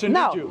 My question,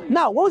 now, did you?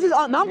 Now, what was his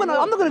answer? Now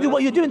I'm not gonna do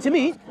what you're doing to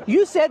me.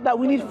 You said that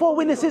we need 4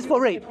 witnesses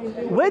for rape.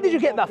 Where did you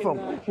get that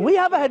from? We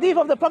have a hadith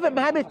of the Prophet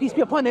Muhammad, peace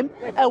be upon him.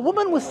 A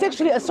woman was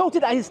sexually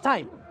assaulted at his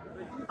time.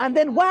 And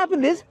then what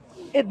happened is,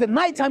 at the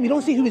night time, you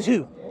don't see who is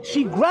who.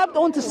 She grabbed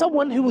onto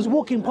someone who was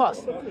walking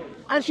past.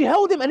 And she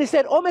held him and he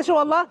said, oh, Messenger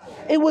of Allah,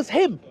 it was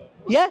him.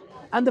 Yeah?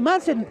 And the man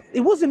said,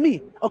 it wasn't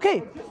me.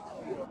 Okay.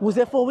 Was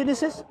there 4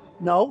 witnesses?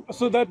 No.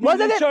 So that means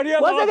in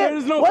Sharia law there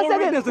is no 4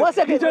 witnesses.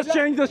 He just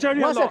changed the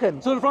Sharia law.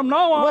 So from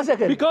now on,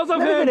 because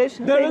of him,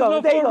 there is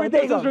no 4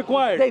 witnesses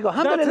required. There you go.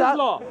 That's his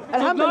law.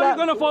 So now you're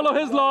going to follow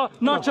his law,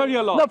 not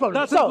Sharia law. No problem.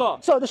 That's his law.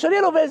 So the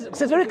Sharia law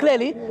says very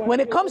clearly, when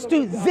it comes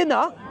to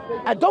zina,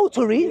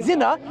 adultery,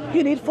 zina,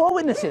 you need 4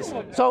 witnesses.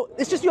 So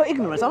it's just your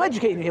ignorance. I'm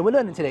educating you here. We're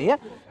learning today, yeah?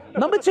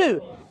 Number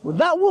 2,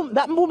 that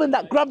woman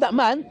that grabbed that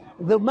man,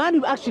 the man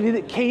who actually did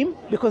it came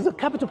because the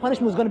capital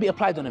punishment was going to be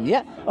applied on him,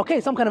 yeah?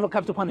 Okay, some kind of a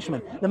capital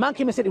punishment. The man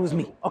came and said it was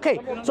me. Okay,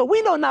 so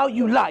we know now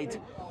you lied.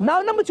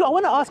 Now, number two, I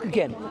want to ask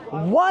again,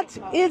 what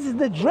is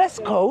the dress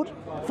code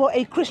for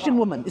a Christian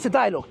woman? It's a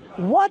dialogue.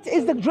 What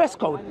is the dress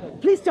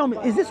code? Please tell me,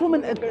 is this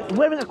woman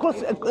wearing across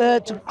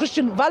to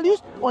Christian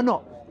values or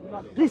not?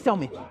 Please tell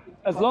me.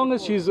 As long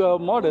as she's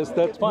modest,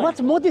 that's fine.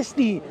 What's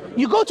modesty?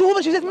 You go to a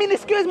woman, she says,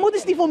 minuscule is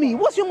modesty for me.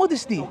 What's your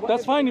modesty?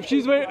 That's fine if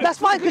she's wearing... That's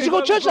fine, because you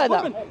go to church like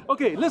that.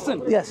 Okay,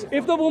 listen. Yes.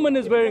 If the woman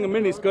is wearing a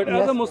miniskirt,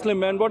 Yes. as a Muslim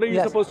man, what are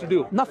you supposed to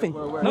do? Nothing.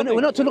 Nothing.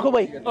 We're not to look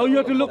away. Oh, you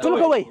have to look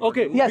away.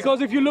 Okay, Yes.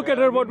 because if you look at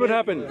her, what would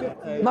happen?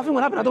 Nothing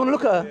will happen. I don't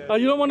want to look at her.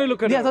 You don't want to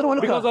look at her? Yes, I don't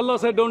want to look because at her. Allah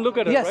said don't look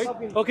at her, Yes.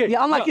 right? Okay.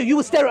 Yeah, unlike you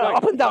would stare at her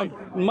up and down.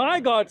 My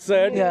God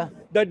said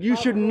that you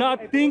should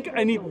not think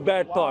any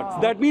bad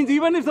thoughts. That means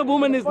even if the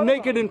woman is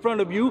naked in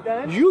front of you,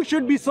 you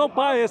should be so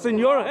pious in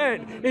your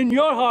head, in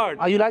your heart.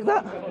 Are you like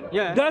that?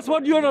 Yeah. That's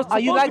what you're supposed to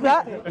be. Are you like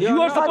that?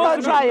 You are supposed to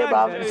Don't try it,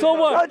 bro. So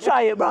what? Don't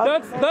try it, bro.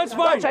 That's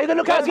fine. Don't try. You're gonna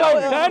look at That's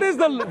us fine. That is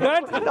the...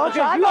 That, Don't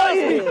try. you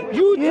asked me.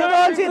 You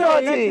tried to say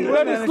naughty.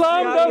 that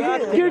Islam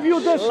doesn't give you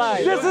this.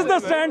 This is the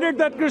standard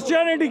that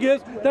Christianity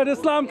gives that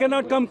Islam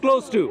cannot come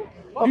close to.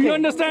 Do you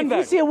understand that?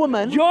 If you see a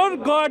woman... Your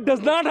God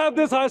does not have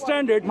this high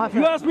standard.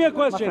 You asked me a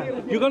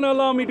question. You're going to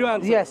allow me to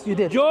answer. Yes, you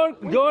did.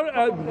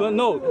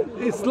 No,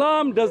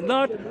 Islam does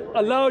not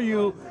allow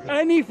you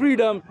any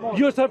freedom.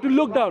 You just have to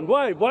look down.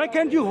 Why? Why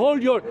can't you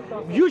hold your...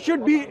 You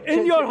should be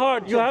in your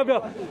heart. You have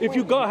if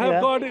you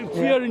have God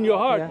fear in your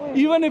heart,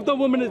 even if the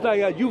woman is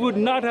like that, you would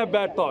not have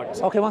bad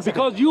thoughts. Okay, one second.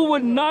 Because you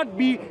would not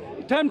be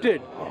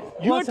tempted.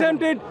 You are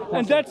tempted,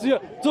 and that's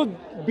your... So,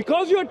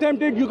 because you're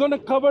tempted, you're going to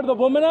cover the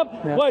woman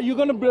up. Why? You're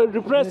going to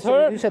repress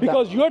her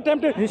because you're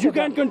tempted. You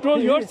can't control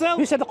yourself.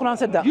 Who said the Quran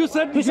said that? You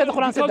said. Who said the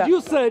Quran said that?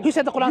 You said. Who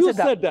said the Quran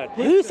said that?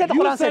 Who said the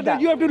Quran said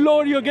that? You have to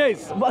lower your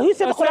gaze. But who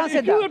said the Quran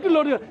said that? You have to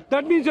lower your...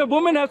 That means your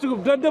woman has to...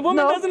 The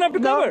woman doesn't have to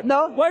cover.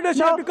 No. Why does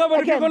she have to cover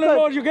if you're going to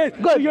lower your gaze?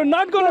 Good. So you're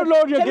not going to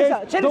lower your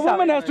gaze. The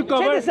woman has to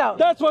cover. Check this out.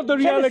 That's what the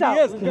reality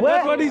is.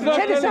 That's what he's not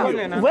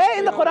telling you. Where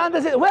in the Quran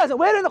does it...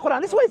 Where in the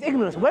Quran... This is why it's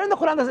ignorance. Where in the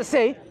Quran does it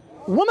say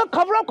women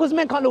cover up because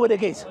men can't lower their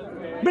gaze?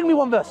 Bring me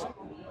one verse.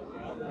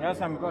 Yes,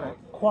 I'm correct.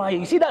 Quiet.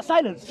 You see that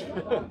silence?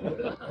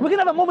 We can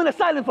have a moment of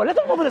silence for it. Let's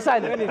have a moment of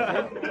silence.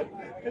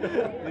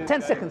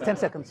 10 seconds, 10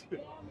 seconds.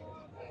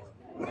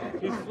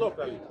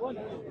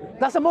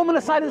 That's a moment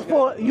of silence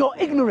for your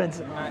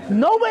ignorance.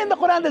 Nowhere in the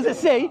Quran does it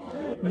say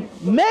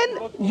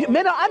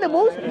men are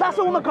animals, that's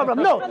a woman cover up.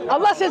 No,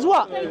 Allah says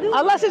what?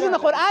 Allah says in the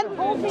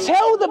Quran,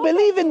 tell the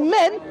believing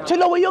men to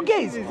lower your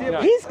gaze.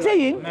 He's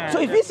saying, so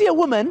if you see a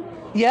woman,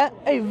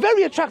 a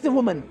very attractive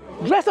woman,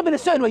 dressed up in a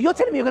certain way, you're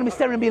telling me you're going to be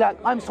staring and be like,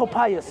 I'm so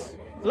pious.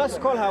 Let's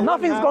call her.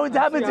 Nothing's going to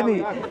happen to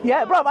me.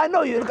 Yeah, bro, I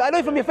know you. I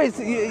know from your face.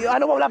 I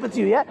know what will happen to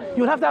you, yeah?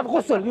 You'll have to have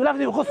ghusl. You'll have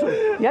to do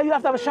ghusl. Yeah, you'll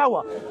have to have a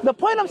shower. The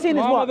point I'm saying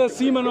is what? Let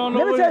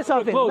me tell you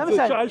something. Let me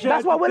tell you.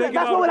 That's what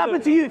will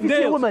happen to you if you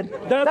see a woman.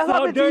 That's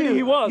how dirty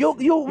he was.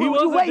 You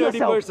weigh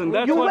yourself.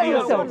 You weigh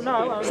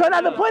yourself. So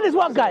now the point is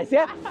what, guys,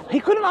 yeah? He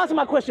couldn't answer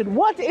my question.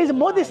 What is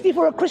modesty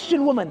for a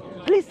Christian woman?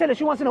 Please tell her.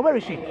 She wants to know, where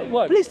is she?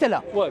 What? Please tell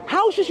her. What?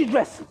 How should she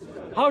dress?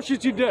 How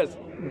should she dress?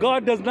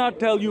 God does not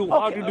tell you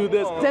how to do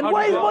this. Then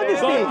why is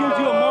modesty? God gives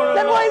you a moral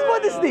Then law. why is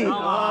modesty?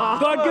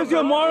 God gives you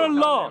a moral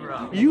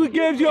law. You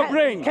gives your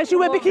brain. Can she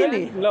wear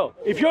bikini? No.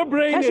 If your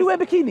brain Can is... she wear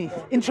bikini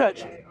in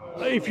church?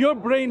 If you're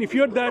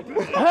that...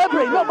 Her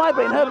brain, not my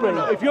brain, her brain.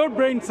 If your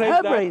brain says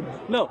her that... brain.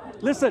 No,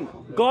 listen.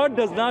 God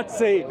does not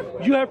say,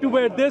 you have to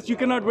wear this, you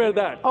cannot wear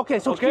that. Okay,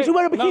 so can she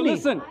wear a bikini? Now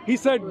listen, he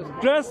said,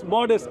 dress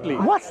modestly.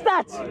 What's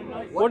that?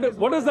 What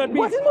does that mean?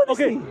 What is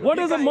modesty? Okay, what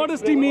does a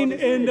modesty mean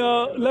in,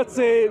 let's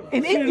say,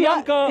 in Sri India,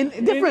 Lanka, in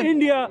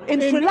India,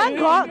 in Sri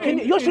Lanka,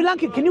 you're Sri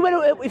Lankan. Can you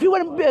wear if you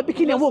wear a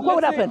bikini and walk? What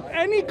would happen?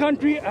 Any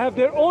country have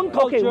their own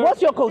culture. Okay,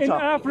 what's your culture? In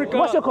Africa,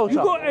 what's your culture?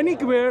 You go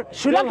anywhere,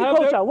 Sri Lankan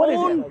culture. What is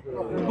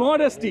it?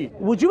 Modesty.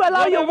 Would you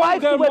allow your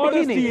wife to wear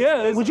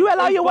bikini? Would you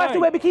allow your wife to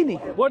wear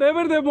bikini?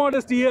 Whatever their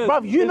modesty is.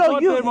 Bruv, you know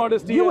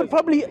you would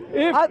probably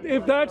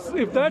if that's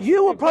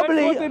you would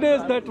probably what it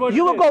is, that's what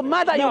you would go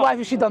mad at now, your wife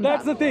if she done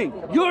that's that. That's the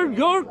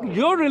thing.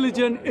 Your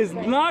religion is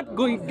not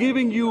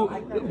giving you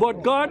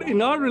what God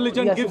in our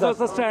religion gives us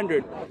a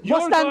standard.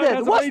 What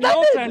standard? What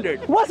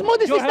standard? What's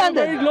modesty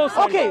standard? Very low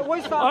standard.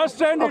 Okay. Our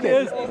standard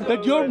is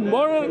that your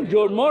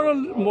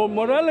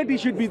morality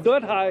should be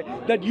that high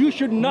that you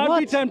should not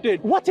be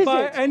tempted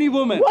by any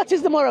woman. What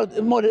is the moral?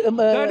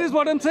 That is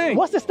what I'm saying.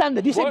 What's the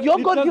standard? You said your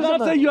God gives does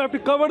not say you have to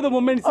cover the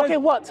woman. It says okay,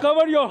 what?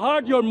 Cover your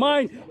heart, your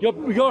mind, your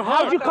heart.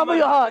 How do you cover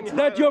your heart?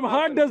 That your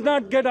heart does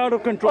not get out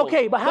of control.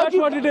 Okay, but that's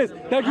what it is.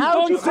 That you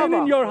don't sin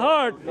in your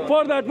heart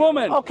for that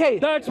woman. Okay.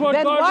 That's what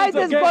then God why is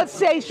does against. God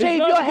say shave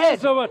your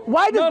head?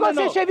 Why does God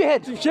say shave your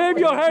head? Shave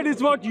your head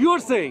is what you're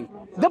saying.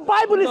 The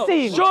Bible is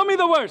saying. Show me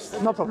the verse.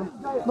 No problem.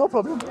 No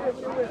problem.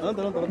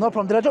 No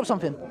problem. Did I drop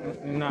something?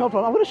 No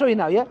problem. I'm going to show you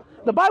now, yeah?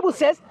 The Bible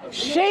says,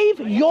 shave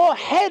your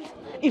head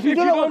If you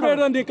don't don't wear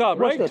the niqab,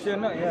 right? Watch this.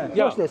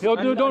 Yeah. Watch this. You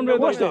don't wear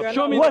the Watch niqab. this.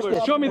 Show me Watch the verse.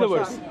 this. Show me the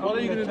verse. All are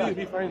you going to do if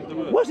he finds the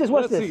verse? Watch this.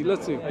 Watch this.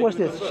 Let's see. Watch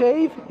this.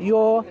 Shave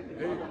your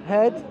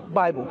head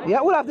Bible. Yeah,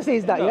 all I have to say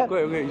is that, yeah?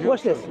 Okay,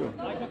 Watch this.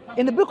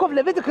 In the book of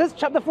Leviticus,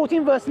 chapter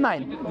 14, verse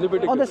 9.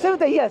 Leviticus. On the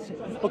seventh day, yes.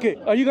 Okay,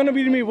 are you going to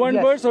read me one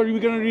Yes. verse or are you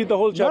going to read the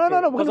whole chapter?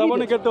 No, we're Because gonna I read want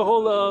to it. get the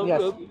whole...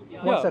 Yes.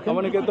 yeah, One second. I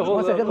want to get the whole...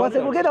 One second.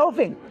 We'll get the whole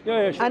thing.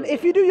 Yeah, sure. And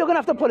if you do, you're going to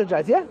have to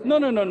apologize, yeah? No.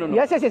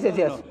 Yes. I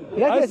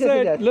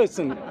said,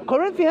 listen.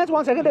 Corinthians,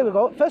 1 second, there we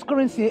go. First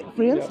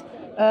Corinthians,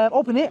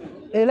 open it,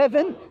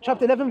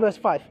 chapter 11, verse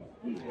 5.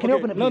 Can you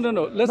open it, please?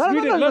 No. Let's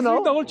read it. Let's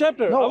read the whole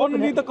chapter. No, I want to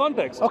open read it. the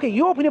context. Okay,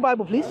 you open your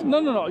Bible, please.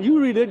 No.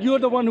 You read it. You're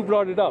the one who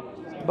brought it up.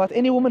 But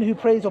any woman who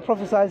prays or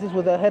prophesies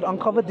with her head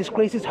uncovered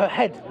disgraces her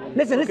head.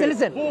 Listen.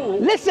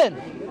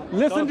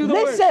 Listen to the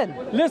Listen.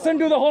 words. Listen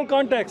to the whole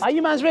context. Are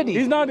you mans ready?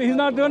 He's not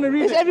going to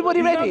read Is it.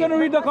 everybody ready? He's not going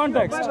to read the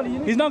context.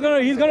 He's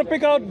going to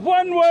pick out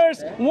one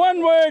verse,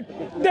 one word.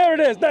 There it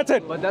is. That's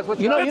it. But that's what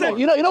You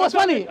know what's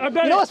funny? I've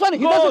done You know what's funny?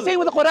 He does the same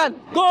with the Quran.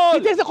 Goal. He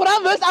takes the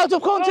Quran verse out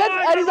of context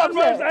and he's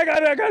upset. I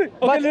got it. Okay,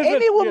 But listen.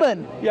 any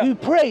woman Yeah. who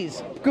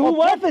prays Who or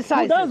what?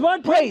 prophesies, Who does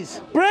what?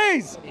 prays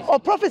Praise. or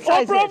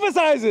prophesies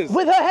Prophesizes.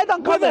 with her head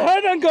uncovered, With the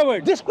head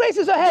uncovered.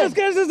 disgraces her head.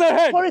 Disgraces her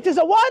head. For it is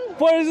a one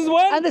For this is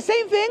one. and the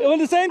same thing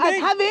And the same as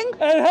thing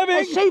having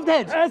a shaved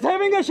head. As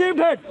having a shaved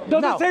head.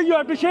 Does Now, it say you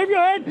have to shave your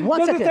head? one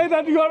Does second. it say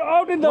that you are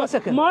out in the 1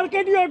 second.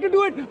 market? You have to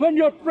do it when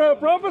you're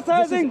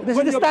prophesizing. This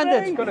when is the you're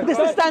standard. praying? This is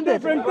the That's a standard.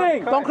 different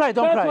thing. Don't cry.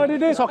 That's what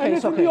it is. It's okay. And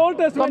It's in okay. the Old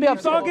Testament, Don't be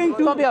he's upset. talking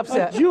to Don't be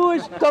upset. a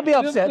Jewish Don't be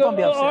upset. Don't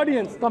be upset.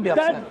 audience. Don't be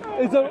upset.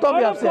 That is Don't be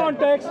out of upset.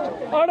 context.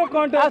 Out of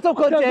context. Out of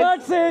context. Does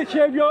not say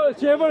shave your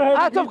head.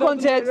 Out of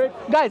context.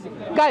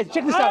 Guys,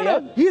 check this out, yeah?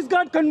 He's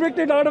got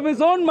convicted out of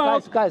his own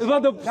mouth Guys.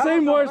 about the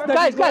same words that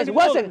Guys, he's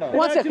one going to second, quote.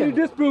 one It actually second.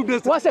 disproved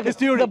this, 1 second. his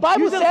theory. The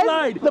Bible You just says,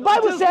 lied. the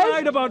Bible You just says,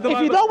 lied about the if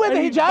you Bible. don't wear the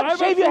And hijab, Bible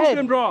shave your proved head.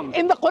 him wrong.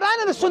 In the Quran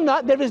and the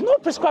Sunnah, there is no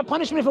prescribed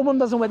punishment if a woman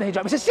doesn't wear the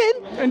hijab. It's a sin,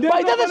 And but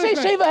there's it no doesn't say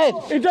punishment. shave her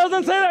head. It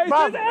doesn't say that. It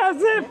Bruv. says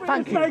as if.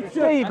 Thank It's you. like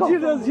There you go. He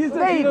does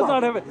There you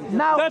not go. have it.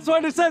 Now, that's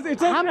what it says. It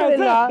says as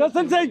Alhamdulillah, if.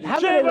 Doesn't say shave her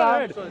Alhamdulillah,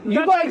 head. you That's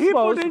got what he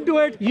put exposed. into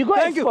it. You got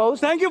Thank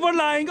exposed. Thank you for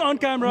lying on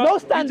camera. No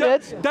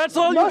standards. That's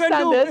all No you can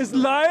standards. do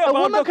is lie A about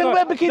woman the can Quran.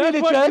 wear bikini in That's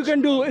the what church, you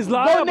can do is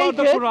lie go about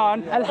the naked, Quran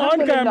on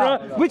Alhamdulillah. camera,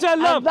 which I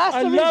love. And that's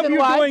I the love reason you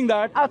why doing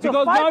that out of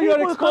because 5 now you're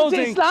people who come to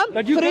exposing Islam,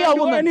 that you 3 can't are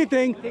do women.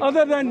 anything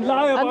other than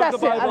lie And about that's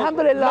the it. Bible.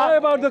 Alhamdulillah. Lie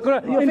about the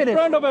Quran You're in finished.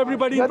 front of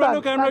everybody, You're in front done.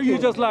 of camera. Thank You you.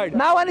 just lied.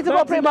 Now I need to go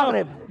That's pray enough.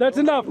 Maghrib. That's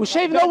enough. We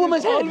shave no That is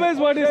woman's head. Always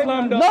what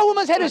Islam does. No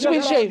woman's head is to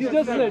be shaved. You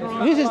just said.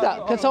 Whose is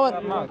that? Can someone?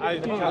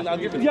 I'll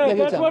give it. Yeah, give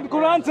that's it what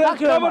Quran says.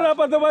 Thank you very Cover much. up,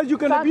 otherwise you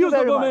can Thank you abuse the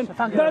very woman. much.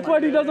 Thank you That's very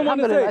what he doesn't want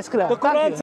to Alhamdulillah, say. it's clear. The Thank Quran you.